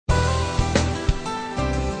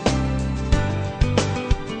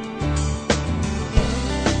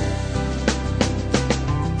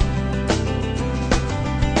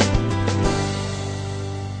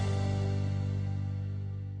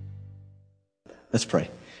Let's pray.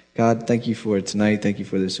 God, thank you for tonight. Thank you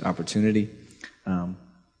for this opportunity. And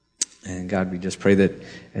God, we just pray that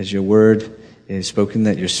as your word is spoken,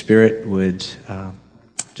 that your spirit would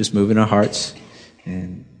just move in our hearts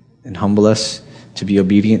and humble us to be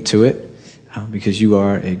obedient to it, because you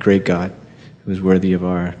are a great God who is worthy of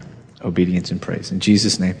our obedience and praise. In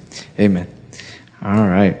Jesus' name, amen. All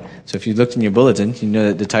right. So if you looked in your bulletin, you know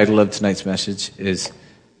that the title of tonight's message is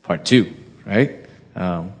Part 2, right?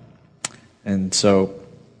 And so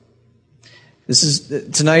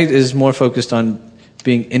tonight is more focused on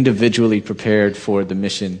being individually prepared for the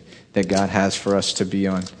mission that God has for us to be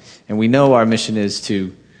on. And we know our mission is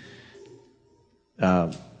to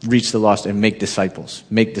reach the lost and make disciples.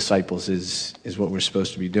 Make disciples is what we're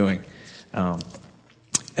supposed to be doing. But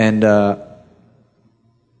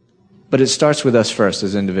it starts with us first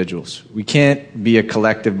as individuals. We can't be a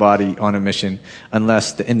collective body on a mission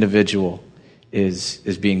unless the individual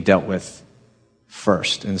is being dealt with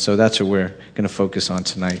first. And so that's what we're going to focus on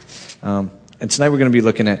tonight. And tonight we're going to be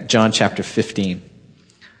looking at John chapter 15.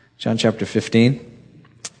 John chapter 15.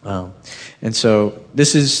 And so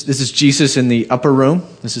this is Jesus in the upper room.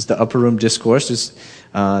 This is the upper room discourse.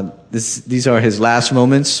 These are his last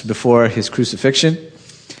moments before his crucifixion.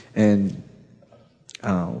 And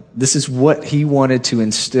this is what he wanted to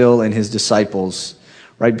instill in his disciples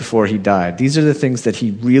right before he died. These are the things that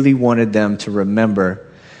he really wanted them to remember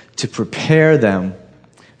to prepare them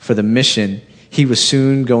for the mission he was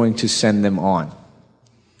soon going to send them on.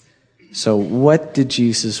 So what did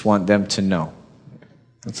Jesus want them to know?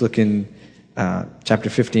 Let's look in chapter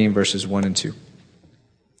 15, verses 1 and 2.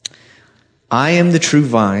 I am the true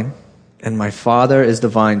vine, and my Father is the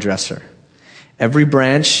vine dresser. Every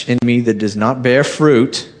branch in me that does not bear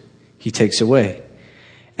fruit, he takes away.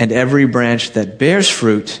 And every branch that bears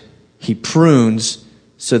fruit, he prunes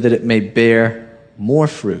so that it may bear more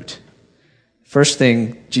fruit. First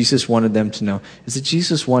thing Jesus wanted them to know is that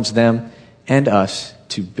Jesus wants them and us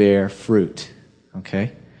to bear fruit.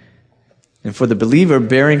 Okay? And for the believer,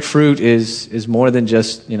 bearing fruit is more than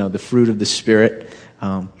just, the fruit of the Spirit.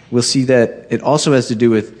 We'll see that it also has to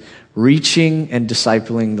do with reaching and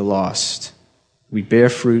discipling the lost. We bear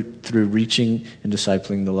fruit through reaching and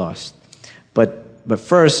discipling the lost. But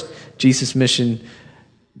first, Jesus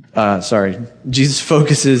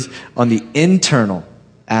focuses on the internal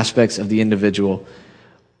aspects of the individual,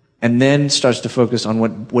 and then starts to focus on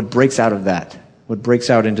what breaks out of that, what breaks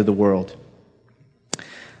out into the world.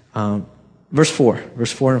 Verse 4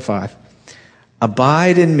 and 5.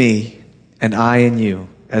 Abide in me, and I in you,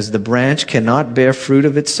 as the branch cannot bear fruit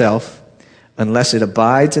of itself unless it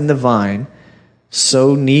abides in the vine,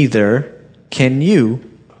 so neither can you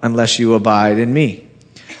unless you abide in me.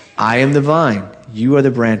 I am the vine, you are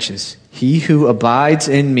the branches. He who abides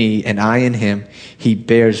in me and I in him, he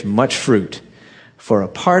bears much fruit. For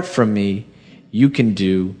apart from me, you can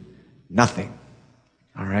do nothing.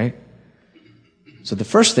 All right? So the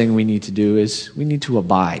first thing we need to do is we need to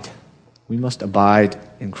abide. We must abide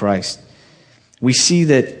in Christ. We see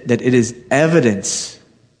that it is evidence.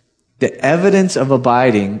 The evidence of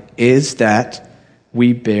abiding is that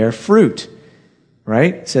we bear fruit.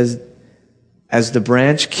 Right? It says, as the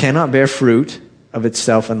branch cannot bear fruit of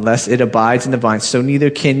itself unless it abides in the vine, so neither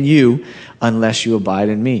can you unless you abide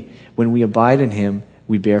in me. When we abide in him,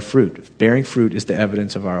 we bear fruit. Bearing fruit is the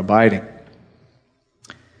evidence of our abiding.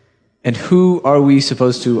 And who are we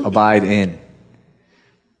supposed to abide in?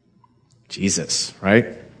 Jesus,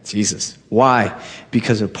 right? Jesus. Why?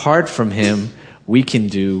 Because apart from him, we can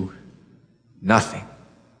do nothing.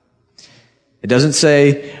 It doesn't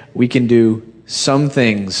say we can do some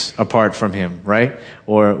things apart from him, right?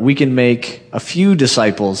 Or we can make a few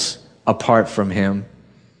disciples apart from him.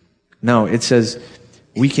 No, it says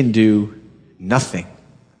we can do nothing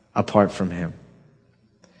apart from him.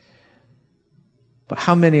 But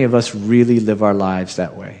how many of us really live our lives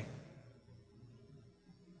that way?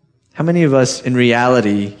 How many of us in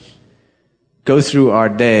reality go through our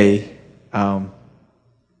day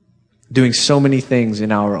doing so many things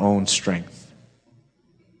in our own strength?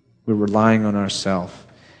 We're relying on ourselves.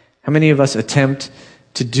 How many of us attempt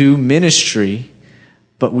to do ministry,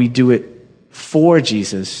 but we do it for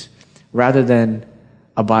Jesus rather than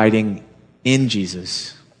abiding in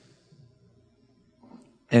Jesus?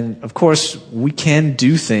 And of course, we can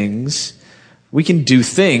do things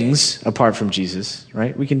apart from Jesus,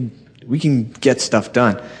 right? We can get stuff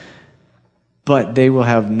done, but they will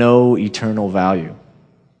have no eternal value.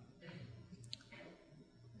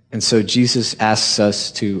 And so Jesus asks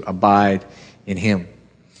us to abide in him,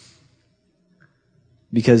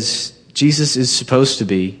 because Jesus is supposed to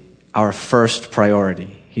be our first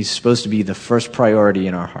priority. He's supposed to be the first priority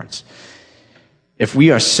in our hearts. If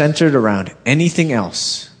we are centered around anything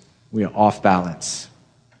else, we are off balance.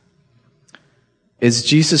 Is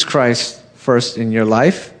Jesus Christ first in your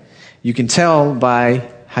life? You can tell by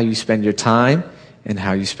how you spend your time and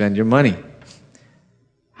how you spend your money.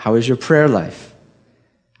 How is your prayer life?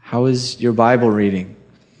 How is your Bible reading?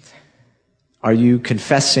 Are you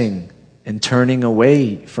confessing and turning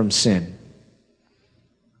away from sin?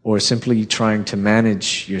 Or simply trying to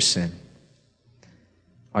manage your sin?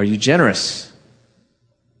 Are you generous?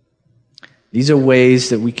 These are ways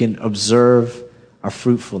that we can observe our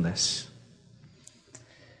fruitfulness.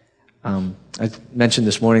 I mentioned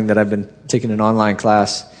this morning that I've been taking an online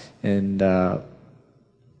class, and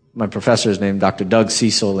my professor is named Dr. Doug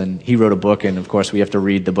Cecil, and he wrote a book, and of course we have to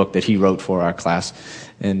read the book that he wrote for our class.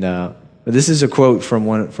 And but this is a quote from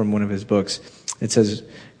one of his books. It says,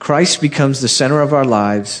 "Christ becomes the center of our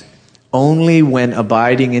lives only when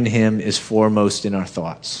abiding in him is foremost in our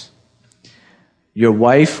thoughts. Your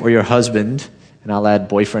wife or your husband," and I'll add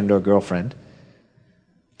boyfriend or girlfriend,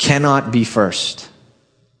 "cannot be first.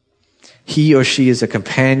 He or she is a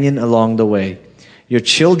companion along the way. Your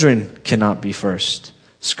children cannot be first.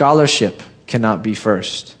 Scholarship cannot be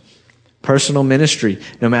first. Personal ministry,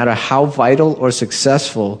 no matter how vital or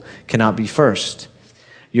successful, cannot be first.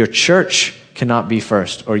 Your church cannot be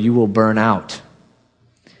first, or you will burn out.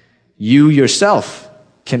 You yourself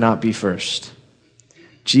cannot be first.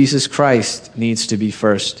 Jesus Christ needs to be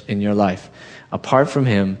first in your life. Apart from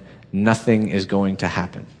him, nothing is going to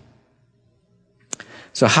happen."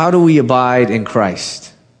 So how do we abide in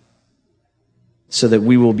Christ so that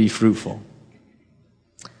we will be fruitful?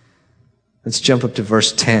 Let's jump up to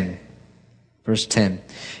verse 10. Verse 10.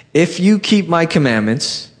 "If you keep my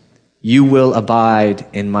commandments, you will abide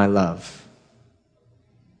in my love,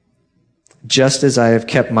 just as I have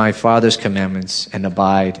kept my Father's commandments and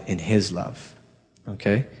abide in his love."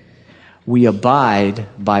 Okay? We abide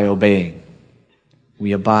by obeying.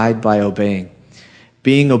 We abide by obeying.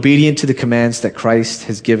 Being obedient to the commands that Christ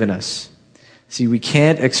has given us. See, we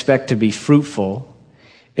can't expect to be fruitful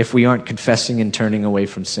if we aren't confessing and turning away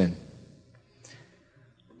from sin.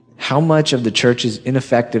 How much of the church's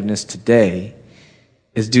ineffectiveness today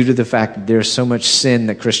is due to the fact that there's so much sin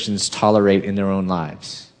that Christians tolerate in their own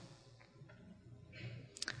lives?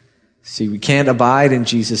 See, we can't abide in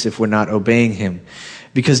Jesus if we're not obeying him,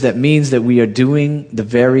 because that means that we are doing the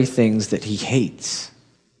very things that he hates,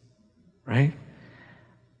 right?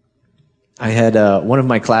 I had one of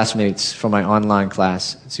my classmates from my online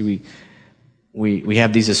class. See, we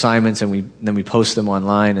have these assignments, and then we post them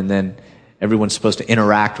online, and then everyone's supposed to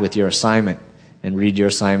interact with your assignment and read your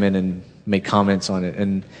assignment and make comments on it.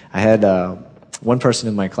 And I had one person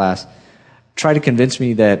in my class try to convince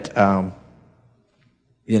me that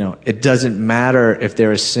it doesn't matter if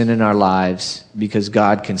there is sin in our lives because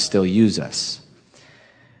God can still use us.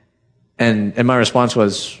 And my response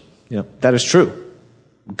was, that is true.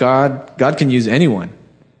 God can use anyone,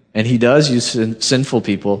 and he does use sinful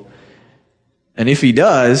people. And if he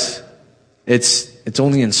does, it's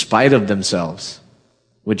only in spite of themselves,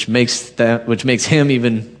 which makes him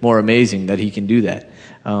even more amazing that he can do that.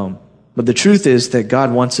 But the truth is that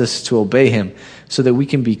God wants us to obey him so that we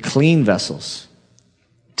can be clean vessels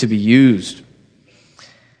to be used.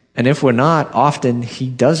 And if we're not, often he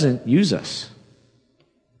doesn't use us.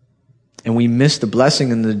 And we miss the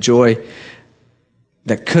blessing and the joy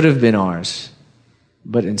that could have been ours,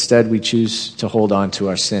 but instead we choose to hold on to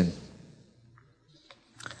our sin.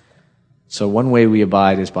 So one way we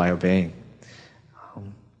abide is by obeying.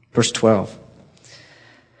 Verse 12.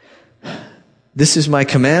 "This is my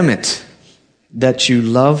commandment, that you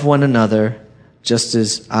love one another just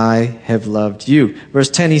as I have loved you." Verse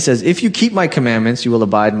 10, he says, "If you keep my commandments, you will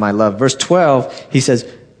abide in my love." Verse 12, he says,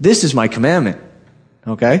 "This is my commandment."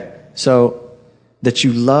 Okay? So, that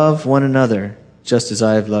you love one another just as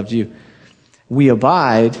I have loved you. We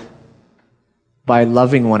abide by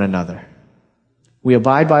loving one another. We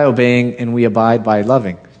abide by obeying, and we abide by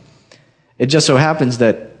loving. It just so happens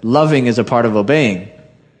that loving is a part of obeying,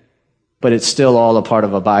 but it's still all a part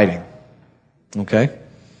of abiding. Okay?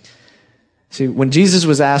 See, when Jesus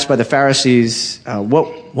was asked by the Pharisees,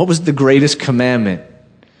 what was the greatest commandment?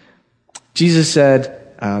 Jesus said,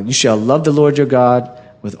 "You shall love the Lord your God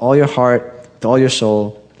with all your heart, with all your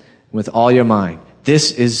soul, with all your mind."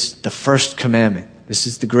 This is the first commandment. This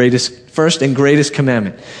is the first and greatest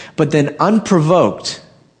commandment. But then unprovoked,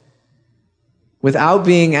 without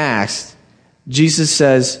being asked, Jesus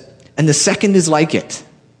says, "And the second is like it.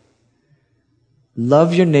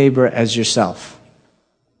 Love your neighbor as yourself."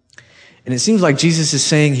 And it seems like Jesus is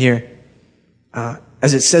saying here,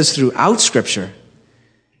 as it says throughout Scripture,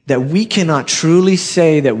 that we cannot truly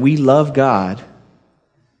say that we love God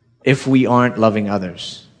if we aren't loving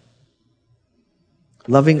others.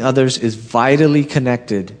 Loving others is vitally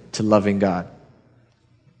connected to loving God.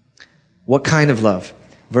 What kind of love?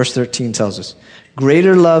 Verse 13 tells us,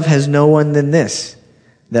 greater love has no one than this,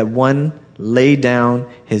 that one lay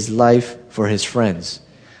down his life for his friends.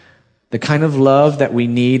 The kind of love that we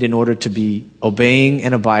need in order to be obeying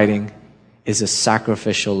and abiding is a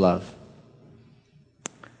sacrificial love.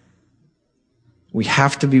 We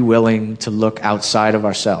have to be willing to look outside of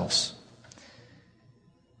ourselves.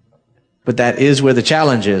 But that is where the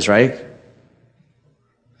challenge is, right?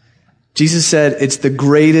 Jesus said it's the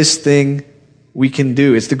greatest thing we can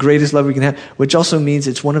do. It's the greatest love we can have, which also means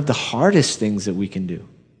it's one of the hardest things that we can do.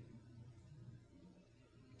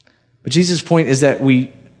 But Jesus' point is that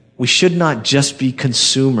we should not just be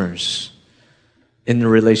consumers in the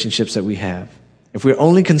relationships that we have. If we're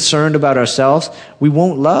only concerned about ourselves, we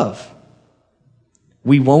won't love.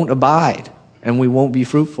 We won't abide, and we won't be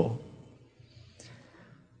fruitful.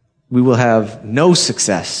 We will have no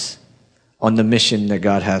success on the mission that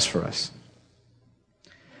God has for us.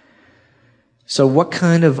 So what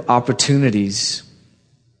kind of opportunities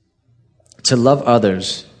to love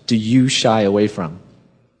others do you shy away from?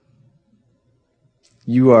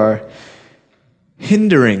 You are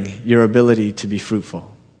hindering your ability to be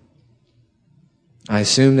fruitful. I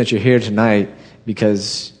assume that you're here tonight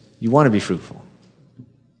because you want to be fruitful,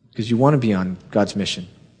 because you want to be on God's mission.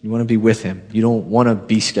 You want to be with Him. You don't want to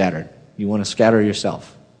be scattered. You want to scatter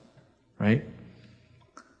yourself, right?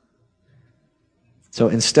 So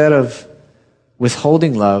instead of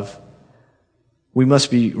withholding love, we must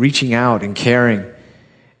be reaching out and caring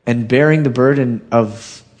and bearing the burden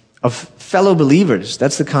of fellow believers.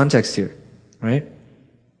 That's the context here, right?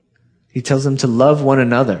 He tells them to love one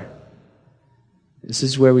another. This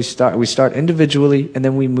is where we start. We start individually, and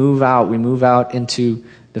then we move out. We move out into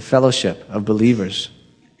the fellowship of believers.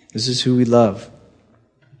 This is who we love.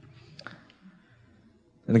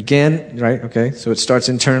 And again, right, okay, so it starts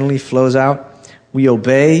internally, flows out. We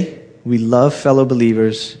obey, we love fellow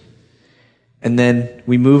believers, and then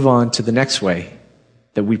we move on to the next way,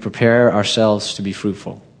 that we prepare ourselves to be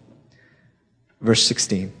fruitful. Verse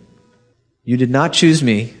 16. You did not choose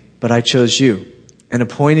me, but I chose you, and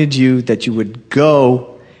appointed you that you would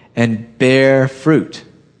go and bear fruit.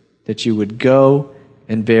 That you would go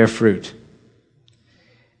and bear fruit.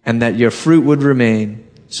 And that your fruit would remain,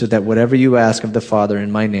 so that whatever you ask of the Father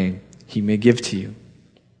in my name, He may give to you.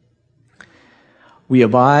 We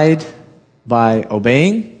abide by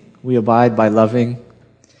obeying, we abide by loving,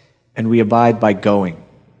 and we abide by going.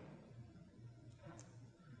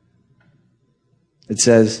 It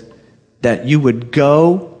says that you would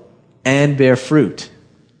go and bear fruit.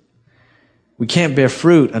 We can't bear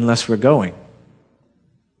fruit unless we're going.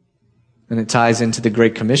 And it ties into the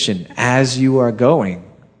Great Commission. As you are going,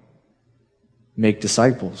 make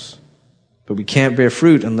disciples. But we can't bear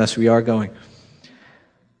fruit unless we are going.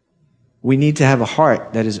 We need to have a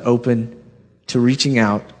heart that is open to reaching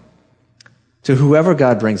out to whoever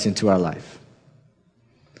God brings into our life.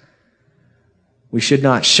 We should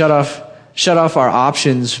not shut off our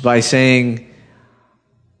options by saying,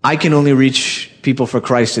 I can only reach people for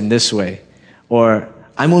Christ in this way, or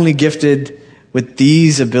I'm only gifted with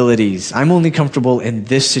these abilities. I'm only comfortable in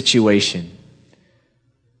this situation,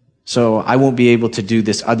 so I won't be able to do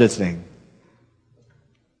this other thing.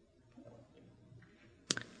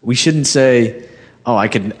 We shouldn't say, oh, I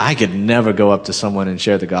could never go up to someone and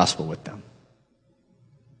share the gospel with them.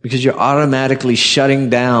 Because you're automatically shutting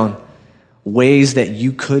down ways that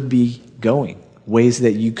you could be going, ways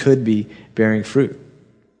that you could be bearing fruit.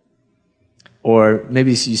 Or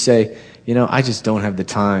maybe you say, I just don't have the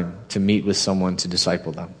time to meet with someone to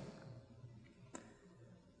disciple them.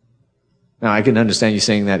 Now, I can understand you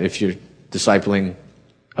saying that if you're discipling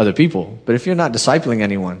other people, but if you're not discipling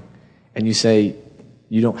anyone and you say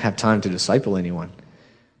you don't have time to disciple anyone,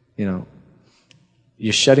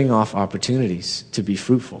 you're shutting off opportunities to be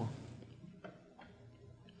fruitful.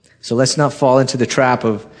 So let's not fall into the trap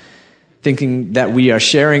of thinking that we are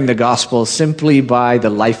sharing the gospel simply by the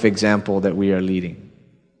life example that we are leading.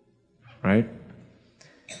 Right?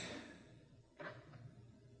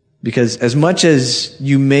 Because as much as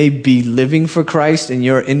you may be living for Christ in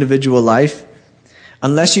your individual life,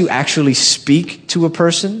 unless you actually speak to a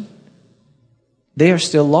person, they are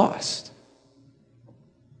still lost.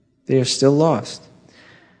 They are still lost.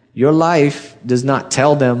 Your life does not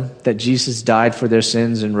tell them that Jesus died for their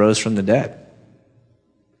sins and rose from the dead.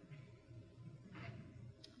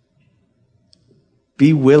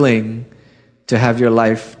 Be willing to have your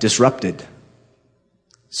life disrupted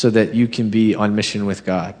so that you can be on mission with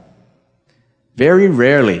God. Very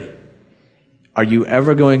rarely Are you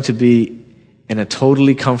ever going to be in a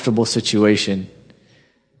totally comfortable situation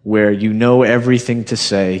where you know everything to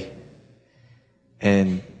say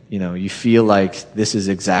and you feel like this is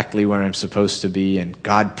exactly where I'm supposed to be and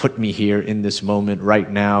God put me here in this moment right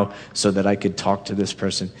now so that I could talk to this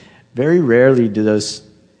person? Very rarely do those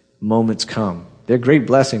moments come. They're great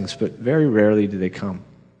blessings, but very rarely do they come.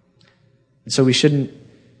 And so we shouldn't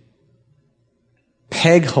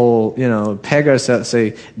peg ourselves,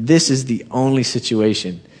 say, this is the only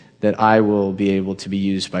situation that I will be able to be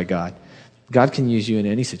used by God. God can use you in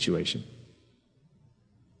any situation.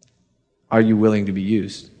 Are you willing to be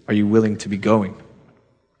used? Are you willing to be going?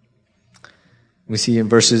 We see in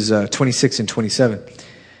verses 26 and 27,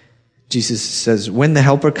 Jesus says, when the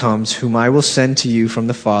Helper comes, whom I will send to you from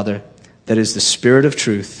the Father, that is the Spirit of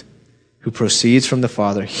truth, who proceeds from the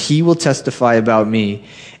Father, he will testify about me,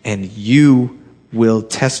 and you will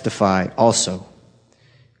testify also,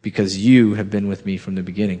 because you have been with me from the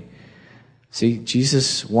beginning. See,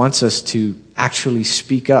 Jesus wants us to actually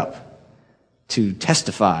speak up, to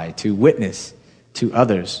testify, to witness to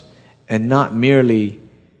others, and not merely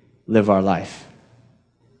live our life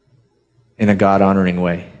in a God-honoring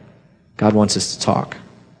way. God wants us to talk.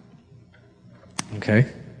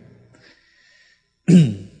 Okay?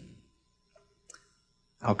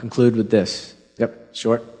 I'll conclude with this. Yep,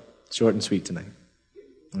 short and sweet tonight.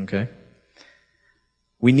 Okay?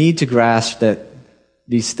 We need to grasp that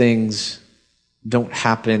these things don't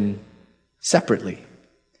happen separately.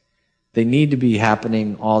 They need to be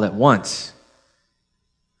happening all at once.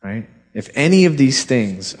 Right? If any of these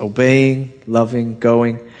things, obeying, loving,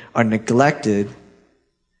 going, are neglected,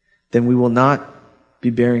 then we will not be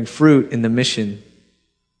bearing fruit in the mission,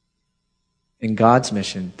 in God's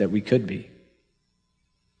mission that we could be.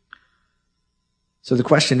 So the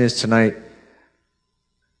question is tonight,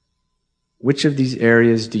 which of these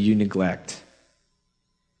areas do you neglect?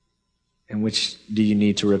 And which do you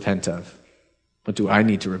need to repent of? What do I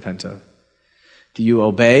need to repent of? Do you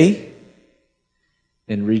obey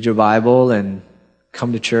and read your Bible and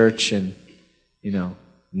come to church and,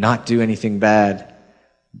 not do anything bad,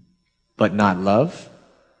 but not love?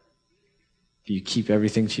 Do you keep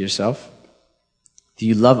everything to yourself? Do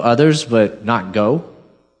you love others but not go?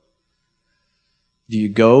 Do you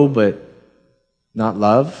go but not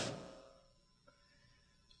love?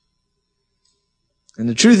 And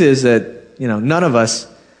the truth is that, none of us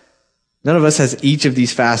has each of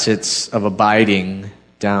these facets of abiding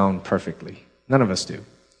down perfectly. None of us do.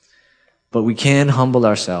 But we can humble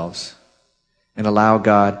ourselves and allow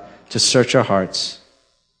God to search our hearts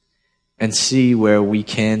and see where we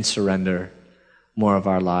can surrender more of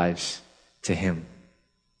our lives to Him.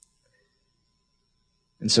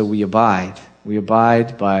 And so we abide. We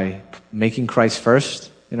abide by making Christ first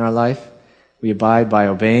in our life. We abide by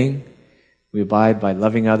obeying. We abide by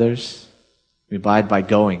loving others. We abide by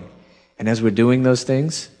going. And as we're doing those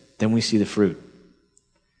things, then we see the fruit.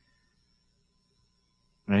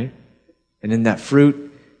 Right? And in that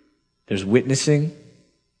fruit, there's witnessing,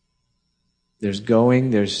 there's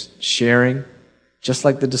going, there's sharing. Just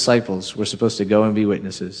like the disciples were supposed to go and be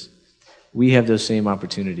witnesses. We have those same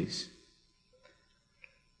opportunities.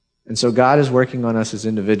 And so God is working on us as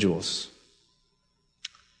individuals.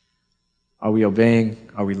 Are we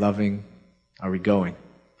obeying? Are we loving? Are we going?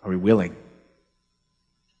 Are we willing?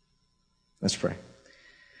 Let's pray.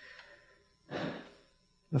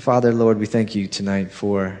 Father, Lord, we thank you tonight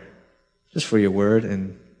for your word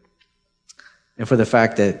and for the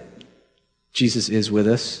fact that Jesus is with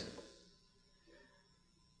us.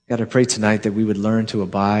 God, I pray tonight that we would learn to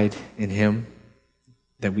abide in Him,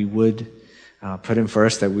 that we would put Him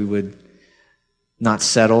first, that we would not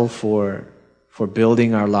settle for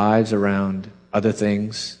building our lives around other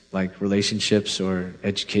things like relationships or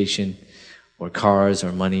education or cars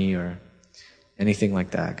or money or anything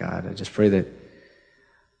like that, God. I just pray that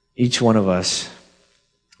each one of us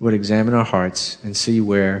would examine our hearts and see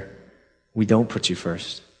where we don't put you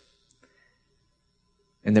first.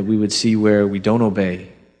 And that we would see where we don't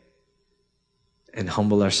obey and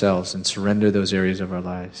humble ourselves and surrender those areas of our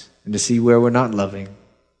lives. And to see where we're not loving.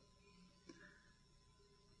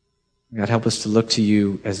 God, help us to look to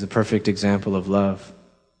you as the perfect example of love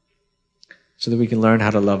so that we can learn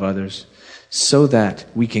how to love others, so that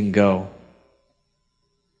we can go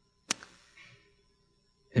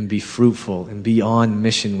and be fruitful and be on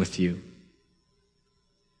mission with you.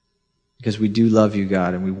 Because we do love you,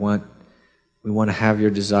 God, and we want to have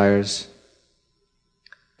your desires.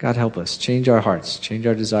 God, help us. Change our hearts. Change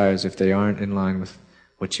our desires if they aren't in line with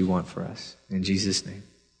what you want for us. In Jesus' name,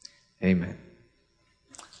 amen.